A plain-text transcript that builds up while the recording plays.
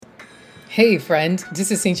Hey, friend, this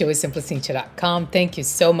is Cynthia with simplycynthia.com. Thank you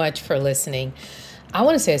so much for listening. I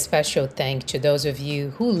want to say a special thank to those of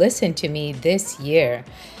you who listened to me this year.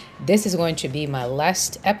 This is going to be my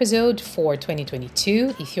last episode for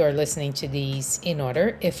 2022. If you are listening to these in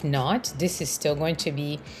order, if not, this is still going to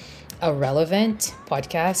be a relevant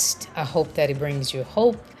podcast. I hope that it brings you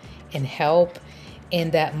hope and help,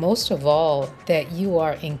 and that most of all, that you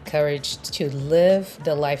are encouraged to live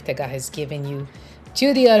the life that God has given you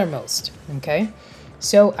to the uttermost. Okay.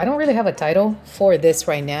 So I don't really have a title for this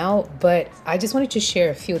right now, but I just wanted to share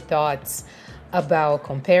a few thoughts about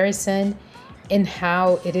comparison and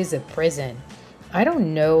how it is a prison. I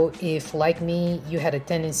don't know if, like me, you had a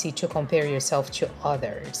tendency to compare yourself to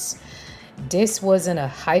others. This wasn't a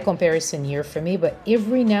high comparison year for me, but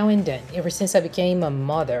every now and then, ever since I became a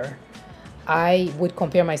mother, I would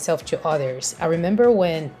compare myself to others. I remember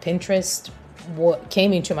when Pinterest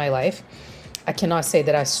came into my life. I cannot say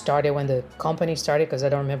that I started when the company started because I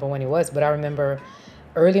don't remember when it was, but I remember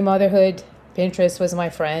early motherhood. Pinterest was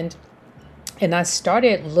my friend. And I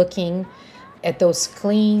started looking at those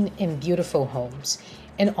clean and beautiful homes.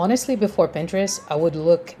 And honestly, before Pinterest, I would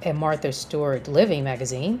look at Martha Stewart Living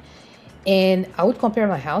magazine and I would compare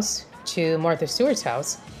my house to Martha Stewart's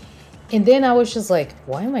house. And then I was just like,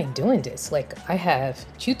 why am I doing this? Like, I have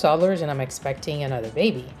two toddlers and I'm expecting another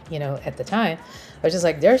baby, at the time. I was just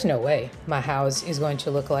like, there's no way my house is going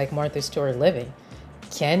to look like Martha Stewart Living.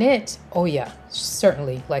 Can it? Oh, yeah,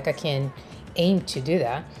 certainly. Like, I can aim to do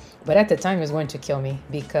that. But at the time, it was going to kill me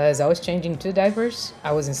because I was changing two diapers.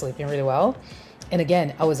 I wasn't sleeping really well. And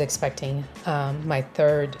again, I was expecting my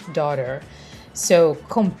third daughter. So,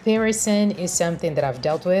 comparison is something that I've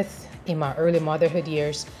dealt with in my early motherhood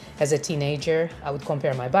years. As a teenager, I would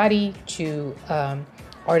compare my body to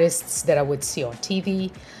artists that I would see on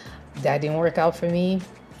TV. That didn't work out for me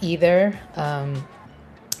either.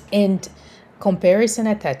 And comparison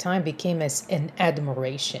at that time became as an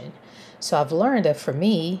admiration. So I've learned that for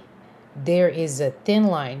me, there is a thin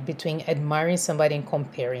line between admiring somebody and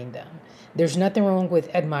comparing them. There's nothing wrong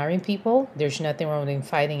with admiring people, there's nothing wrong with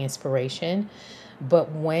finding inspiration.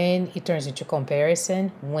 But when it turns into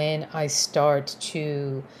comparison, when I start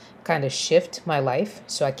to kind of shift my life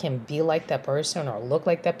so I can be like that person or look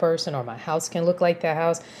like that person or my house can look like that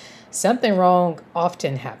house, something wrong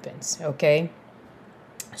often happens. Okay.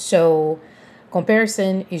 So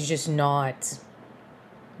comparison is just not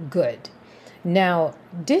good. Now,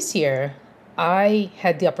 this year, I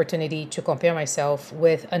had the opportunity to compare myself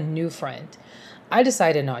with a new friend. I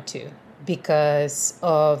decided not to because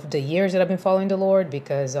of the years that I've been following the Lord,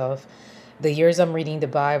 because of the years I'm reading the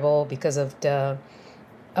Bible, because of the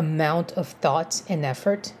amount of thought and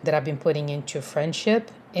effort that I've been putting into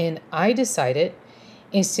friendship. And I decided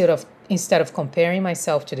instead of comparing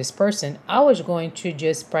myself to this person, I was going to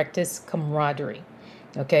just practice camaraderie.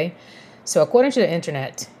 Okay. So according to the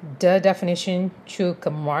internet, the definition to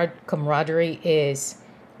camaraderie is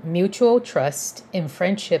mutual trust and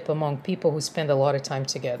friendship among people who spend a lot of time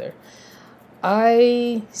together.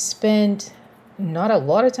 I spend not a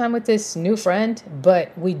lot of time with this new friend,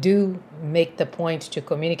 but we do make the point to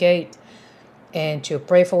communicate and to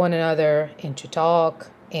pray for one another and to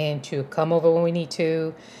talk and to come over when we need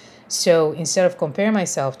to. So instead of comparing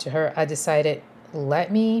myself to her, I decided,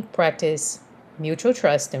 let me practice mutual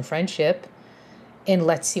trust and friendship and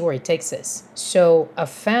let's see where it takes us. So I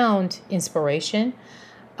found inspiration.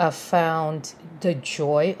 I found the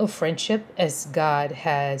joy of friendship as God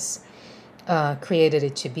has created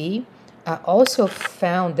it to be. I also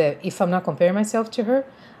found that if I'm not comparing myself to her,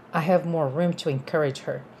 I have more room to encourage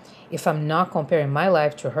her. If I'm not comparing my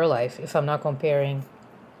life to her life, if I'm not comparing,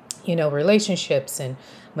 relationships and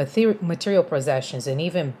material possessions and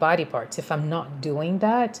even body parts, if I'm not doing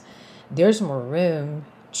that, there's more room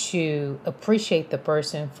to appreciate the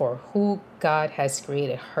person for who God has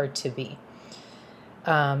created her to be.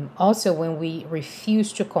 Also, when we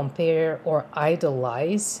refuse to compare or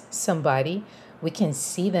idolize somebody, we can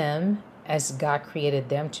see them as God created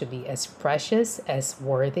them to be, as precious, as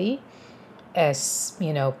worthy, as,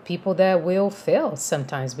 people that will fail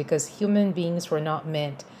sometimes because human beings were not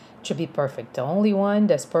meant to be perfect. The only one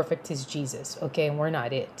that's perfect is Jesus, okay? And we're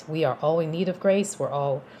not it. We are all in need of grace. We're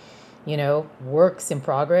all works in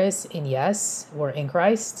progress. And yes, we're in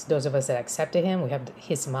Christ. Those of us that accepted him, we have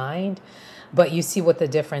his mind. But you see what the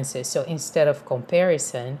difference is. So instead of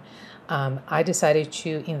comparison, I decided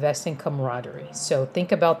to invest in camaraderie. So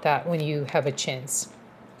think about that when you have a chance.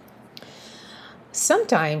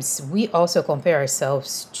 Sometimes we also compare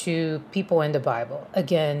ourselves to people in the Bible.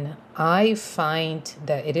 Again, I find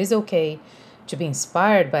that it is okay to be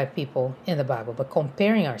inspired by people in the Bible, but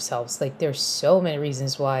comparing ourselves, like there's so many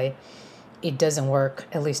reasons why It doesn't work,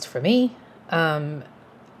 at least for me. And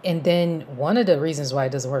then one of the reasons why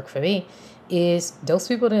it doesn't work for me is those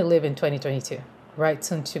people didn't live in 2022, right?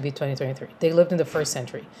 Soon to be 2023. They lived in the first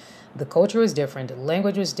century. The culture was different. The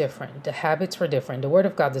language was different. The habits were different. The word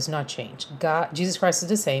of God does not change. God, Jesus Christ is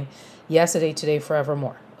the same yesterday, today,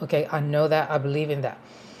 forevermore. Okay, I know that. I believe in that.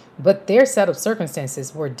 But their set of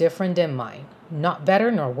circumstances were different than mine. Not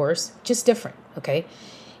better nor worse, just different. Okay.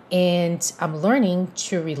 And I'm learning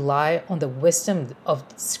to rely on the wisdom of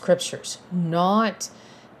scriptures, not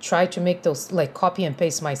try to make those like copy and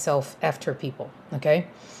paste myself after people. Okay.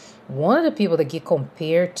 One of the people that get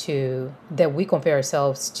compared to, that we compare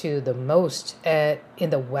ourselves to the most in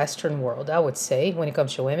the Western world, I would say, when it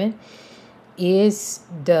comes to women, is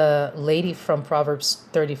the lady from Proverbs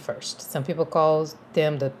 31st. Some people call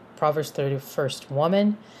them the Proverbs 31st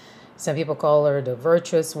woman. Some people call her the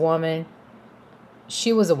virtuous woman.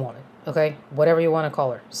 She was a woman, okay? Whatever you want to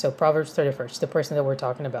call her. So Proverbs 31st, the person that we're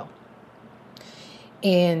talking about.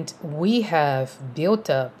 And we have built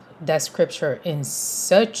up that scripture in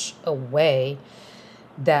such a way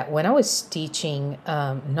that when I was teaching,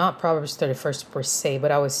 not Proverbs 31st per se,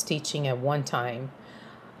 but I was teaching at one time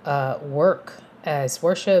work as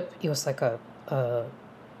worship. It was like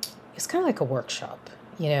it's kind of like a workshop,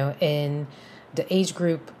 and the age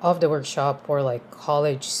group of the workshop were like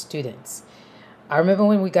college students. I remember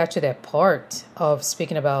when we got to that part of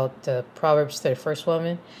speaking about the Proverbs 31st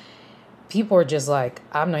woman, people were just like,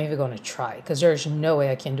 I'm not even going to try because there's no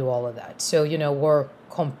way I can do all of that. So, we're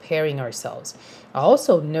comparing ourselves. I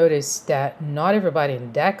also noticed that not everybody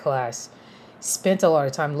in that class spent a lot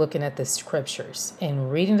of time looking at the scriptures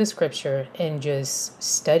and reading the scripture and just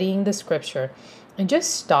studying the scripture and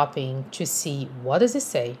just stopping to see, what does it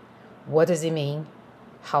say? What does it mean?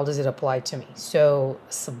 How does it apply to me? So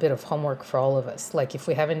it's a bit of homework for all of us. Like if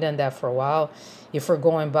we haven't done that for a while, if we're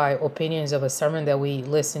going by opinions of a sermon that we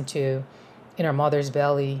listened to in our mother's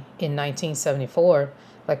belly in 1974,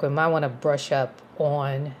 like we might want to brush up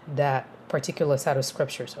on that particular set of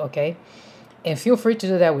scriptures, okay? And feel free to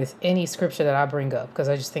do that with any scripture that I bring up, because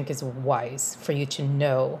I just think it's wise for you to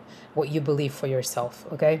know what you believe for yourself,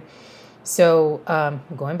 okay? So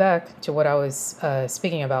going back to what I was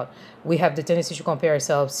speaking about, we have the tendency to compare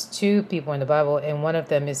ourselves to people in the Bible, and one of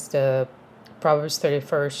them is the Proverbs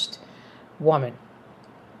 31st woman.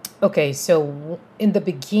 Okay, so in the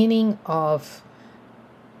beginning of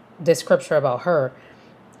the scripture about her,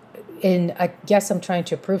 and I guess I'm trying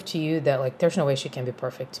to prove to you that like there's no way she can be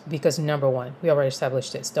perfect, because number one, we already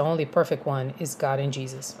established this. The only perfect one is God and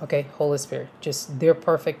Jesus, okay? Holy Spirit. Just they're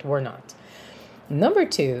perfect, we're not. Number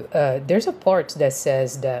two, there's a part that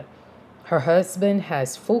says that her husband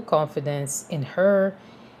has full confidence in her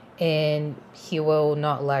and he will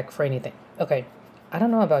not lack for anything. Okay, I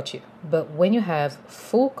don't know about you, but when you have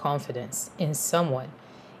full confidence in someone,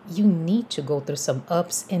 you need to go through some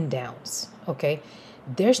ups and downs, okay?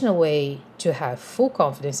 There's no way to have full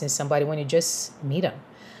confidence in somebody when you just meet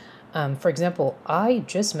them. For example, I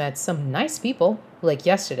just met some nice people like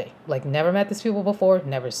yesterday. Like never met these people before,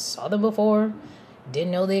 never saw them before,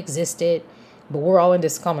 didn't know they existed, but we're all in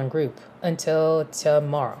this common group until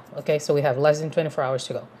tomorrow. Okay, so we have less than 24 hours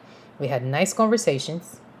to go. We had nice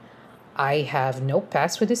conversations. I have no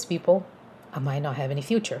past with these people. I might not have any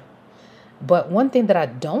future. But one thing that I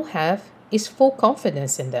don't have is full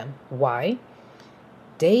confidence in them. Why?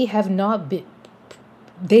 They have not been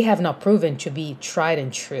they have not proven to be tried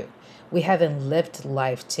and true. We haven't lived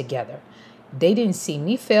life together. They didn't see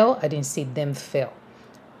me fail. I didn't see them fail.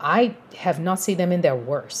 I have not seen them in their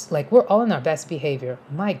worst. Like we're all in our best behavior.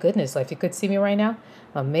 My goodness, like if you could see me right now,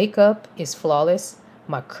 my makeup is flawless.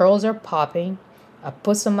 My curls are popping. I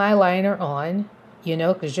put some eyeliner on,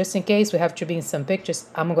 because just in case we have to be in some pictures,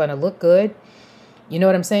 I'm going to look good. You know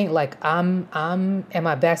what I'm saying? Like I'm at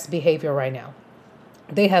my best behavior right now.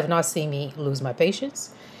 They have not seen me lose my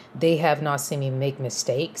patience. They have not seen me make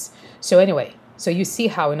mistakes. So anyway, so you see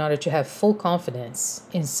how in order to have full confidence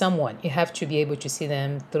in someone, you have to be able to see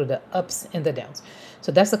them through the ups and the downs.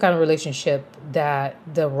 So that's the kind of relationship that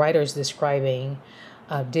the writer is describing,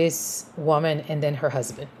 this woman and then her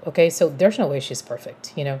husband. Okay, so there's no way she's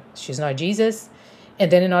perfect. She's not Jesus.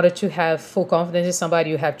 And then in order to have full confidence in somebody,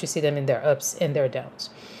 you have to see them in their ups and their downs.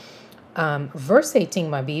 Verse 18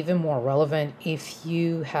 might be even more relevant if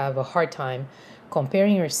you have a hard time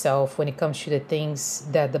comparing yourself when it comes to the things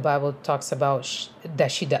that the Bible talks about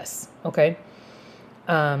that she does. Okay.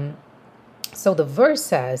 So the verse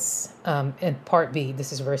says, in part B,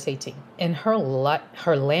 this is verse 18, and her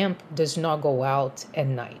lamp does not go out at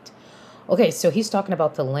night. Okay, so he's talking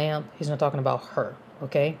about the lamp. He's not talking about her.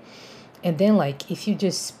 Okay. And then, like, if you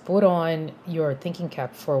just put on your thinking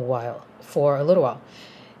cap for a little while,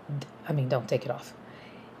 I mean, don't take it off.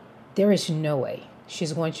 There is no way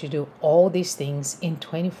she's going to do all these things in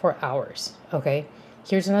 24 hours. Okay.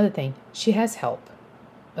 Here's another thing, she has help.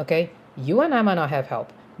 Okay. You and I might not have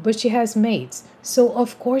help, but she has mates. So,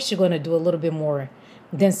 of course, you're going to do a little bit more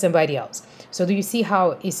than somebody else. So, do you see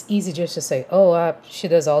how it's easy just to say, oh, she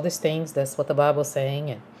does all these things? That's what the Bible's saying.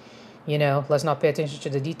 And, let's not pay attention to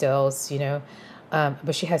the details,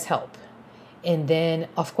 but she has help. And then,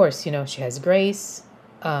 of course, she has grace.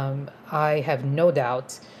 I have no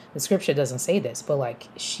doubt the scripture doesn't say this, but like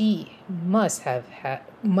she must have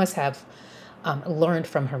learned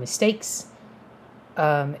from her mistakes.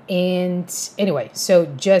 And anyway, so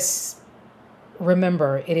just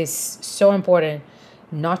remember, it is so important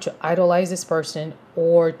not to idolize this person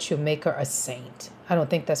or to make her a saint. I don't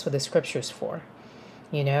think that's what the scripture is for,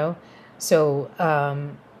 you know? So,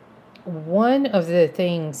 one of the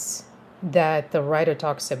things that the writer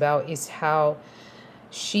talks about is how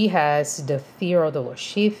she has the fear of the Lord.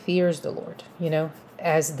 She fears the Lord,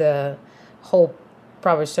 as the whole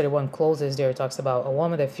Proverbs 31 closes there. It talks about a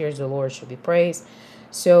woman that fears the Lord should be praised.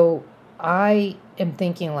 So I am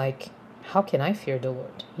thinking, like, how can I fear the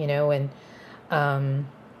Lord? And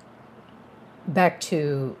back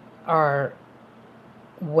to our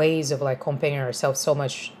ways of like comparing ourselves so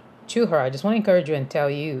much to her, I just want to encourage you and tell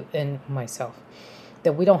you and myself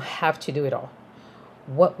that we don't have to do it all.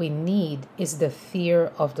 What we need is the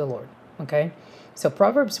fear of the Lord. Okay. So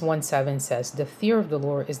Proverbs 1:7 says, the fear of the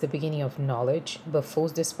Lord is the beginning of knowledge, but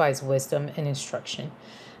fools despise wisdom and instruction.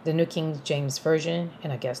 The New King James Version,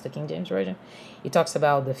 and I guess the King James Version, it talks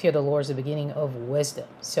about the fear of the Lord is the beginning of wisdom.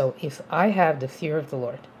 So if I have the fear of the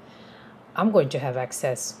Lord, I'm going to have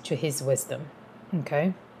access to his wisdom.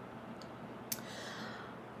 Okay.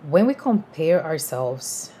 When we compare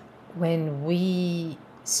ourselves, when we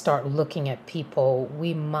start looking at people,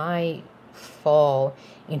 we might fall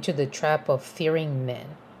into the trap of fearing men,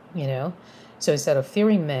 So instead of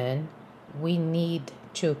fearing men, we need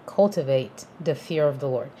to cultivate the fear of the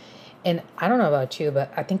Lord. And I don't know about you,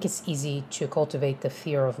 but I think it's easy to cultivate the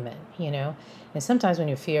fear of men, And sometimes when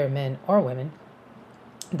you fear men or women,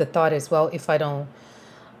 the thought is, well, if I don't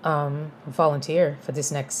volunteer for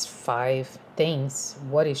this next 5 things,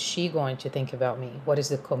 what is she going to think about me? What is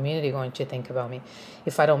the community going to think about me?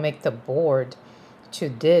 If I don't make the board to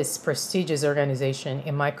this prestigious organization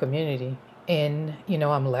in my community, and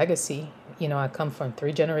I'm legacy, I come from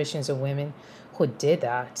 3 generations of women who did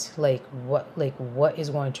that. What is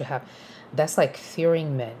going to happen? That's like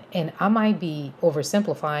fearing men. And I might be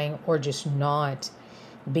oversimplifying or just not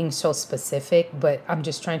being so specific, but I'm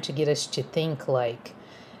just trying to get us to think like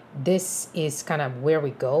this is kind of where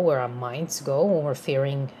we go, where our minds go when we're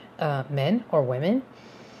fearing men or women.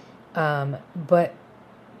 But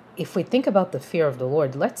if we think about the fear of the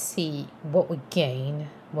Lord, let's see what we gain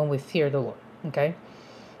when we fear the Lord. Okay.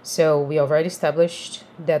 So we already established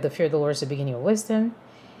that the fear of the Lord is the beginning of wisdom.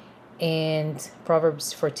 And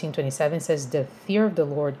Proverbs 14:27 says, the fear of the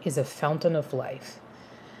Lord is a fountain of life.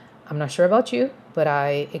 I'm not sure about you, but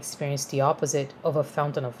I experienced the opposite of a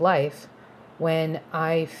fountain of life when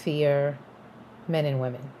I fear men and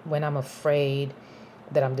women, when I'm afraid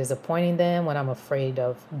that I'm disappointing them, when I'm afraid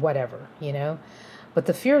of whatever, But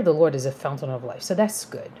the fear of the Lord is a fountain of life. So that's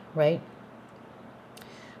good, right?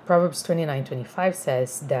 Proverbs 29:25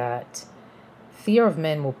 says that fear of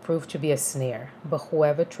men will prove to be a snare, but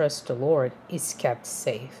whoever trusts the Lord is kept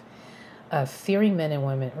safe. Fearing men and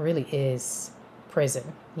women really is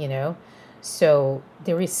prison, So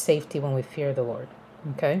there is safety when we fear the Lord,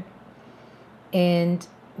 okay? And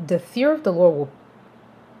the fear of the Lord will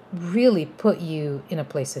really put you in a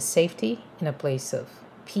place of safety, in a place of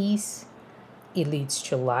peace. It leads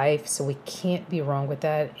to life, so we can't be wrong with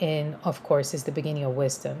that. And of course, it's the beginning of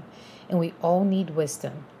wisdom. And we all need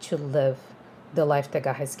wisdom to live the life that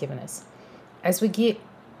God has given us. As we get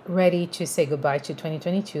ready to say goodbye to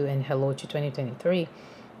 2022 and hello to 2023,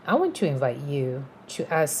 I want to invite you to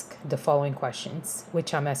ask the following questions,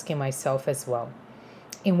 which I'm asking myself as well.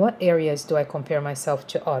 In what areas do I compare myself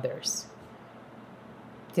to others?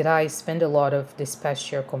 Did I spend a lot of this past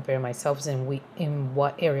year comparing myself in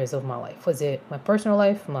what areas of my life? Was it my personal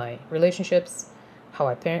life, my relationships, how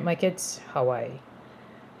I parent my kids, how I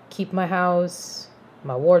keep my house,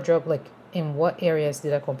 my wardrobe? Like, in what areas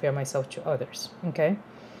did I compare myself to others? Okay.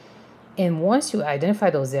 And once you identify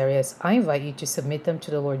those areas, I invite you to submit them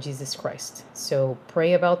to the Lord Jesus Christ. So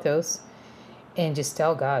pray about those and just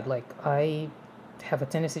tell God, like, I have a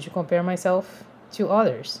tendency to compare myself to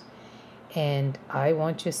others. And I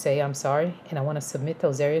want to say I'm sorry, and I want to submit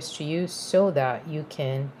those areas to you so that you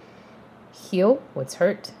can Heal what's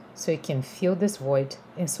hurt so you can fill this void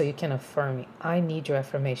and so you can affirm me. I need your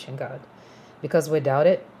affirmation, God. Because without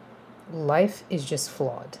it, life is just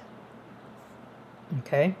flawed.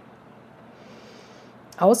 Okay?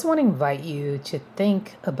 I also want to invite you to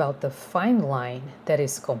think about the fine line that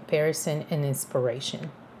is comparison and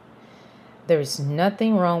inspiration. There is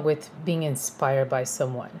nothing wrong with being inspired by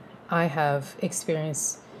someone. I have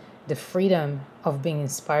experienced the freedom of being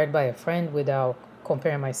inspired by a friend without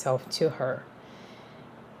comparing myself to her.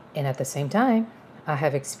 And at the same time, I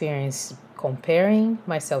have experienced comparing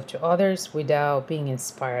myself to others without being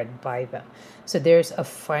inspired by them. So there's a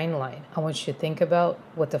fine line. I want you to think about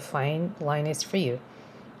what the fine line is for you.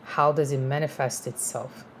 How does it manifest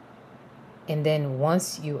itself? And then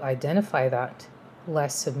once you identify that,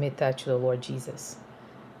 let's submit that to the Lord Jesus.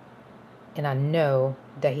 And I know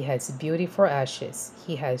that He has beauty for ashes,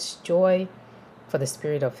 He has joy for the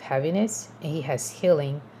spirit of heaviness, and He has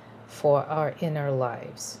healing for our inner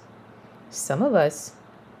lives. Some of us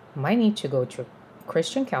might need to go to a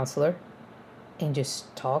Christian counselor and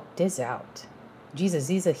just talk this out. Jesus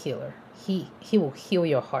is a healer. He will heal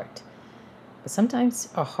your heart. But sometimes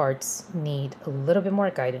our hearts need a little bit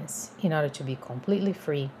more guidance in order to be completely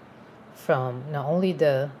free from not only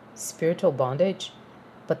the spiritual bondage,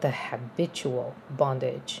 but the habitual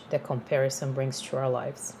bondage that comparison brings to our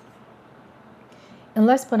lives. And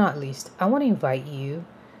last but not least, I want to invite you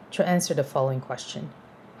to answer the following question.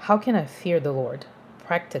 How can I fear the Lord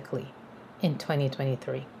practically in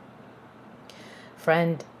 2023?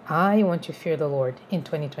 Friend, I want to fear the Lord in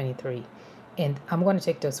 2023. And I'm going to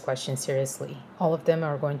take those questions seriously. All of them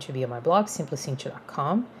are going to be on my blog,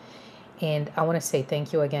 simplycintia.com. And I want to say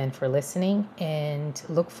thank you again for listening and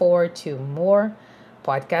look forward to more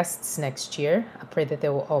podcasts next year. I pray that they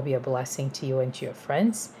will all be a blessing to you and to your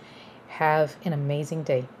friends. Have an amazing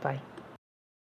day. Bye.